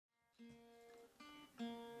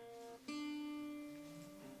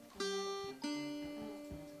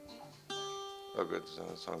Oh, good.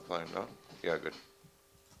 Song playing, no? Yeah, good.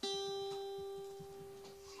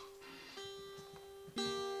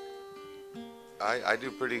 I do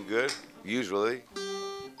pretty good, usually.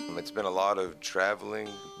 It's been a lot of traveling,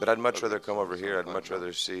 but I'd much rather come over here. I'd much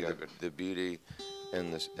rather see the beauty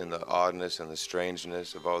and the oddness and the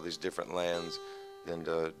strangeness of all these different lands than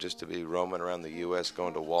just to be roaming around the U.S.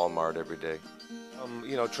 going to Walmart every day.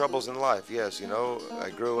 You know, troubles in life, yes. You know,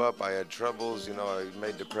 I grew up, I had troubles. You know, I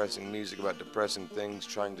made depressing music about depressing things,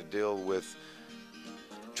 trying to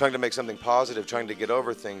make something positive, trying to get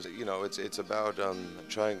over things. You know, it's about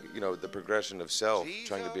trying, you know, the progression of self,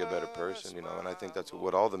 trying to be a better person, you know, and I think that's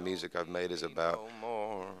what all the music I've made is about.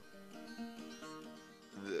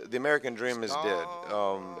 The American dream is dead,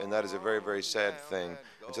 and that is a very, very sad thing.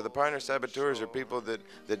 And so the Pioneer Saboteurs are people that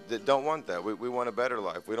don't want that. We want a better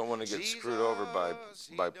life. We don't want to get screwed over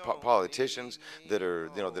by politicians that are,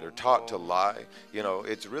 you know, that are taught to lie. You know,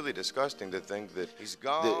 it's really disgusting to think that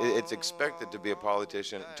it's expected to be a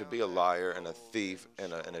politician, to be a liar and a thief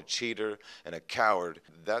and a cheater and a coward.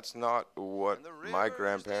 That's not what my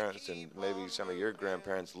grandparents and maybe some of your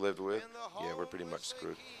grandparents lived with. Yeah, we're pretty much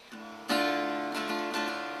screwed.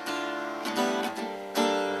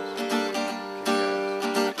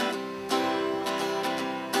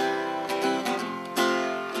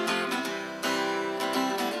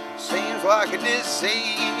 Like a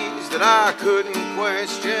disease that I couldn't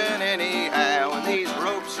question anyhow, and these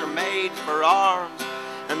ropes are made for arms,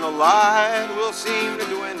 and the light will seem to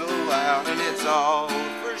dwindle out, and it's all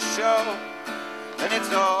for show, and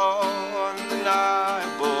it's all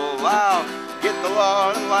undeniable. I'll get the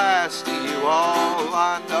law and last of you all.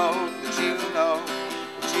 I know that you know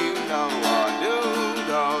I do.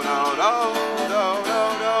 No, no, no, no, no,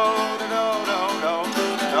 no, no, no,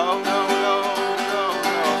 no, no, no.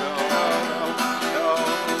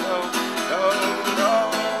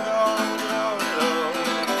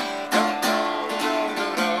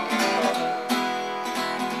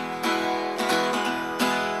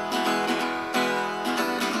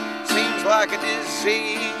 Like a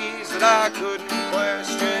disease that I couldn't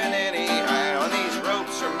question anyhow, and these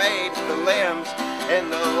ropes are made for the limbs, and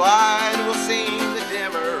the light will seem to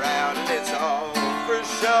dimmer out, and it's all for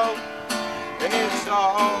show, and it's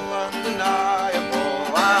all undeniable.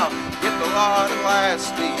 I'll get the law to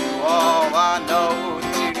last to you all. I know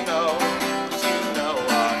that you know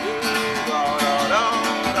I do. No, no, no,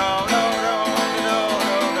 no, no, no, no,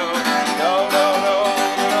 no, no, no, no.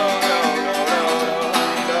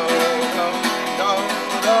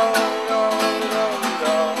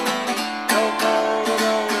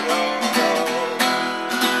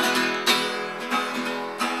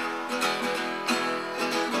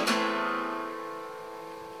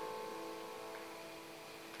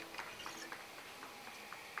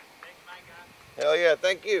 Hell yeah,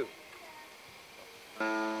 thank you. I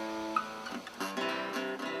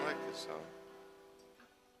like this song.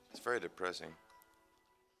 It's very depressing.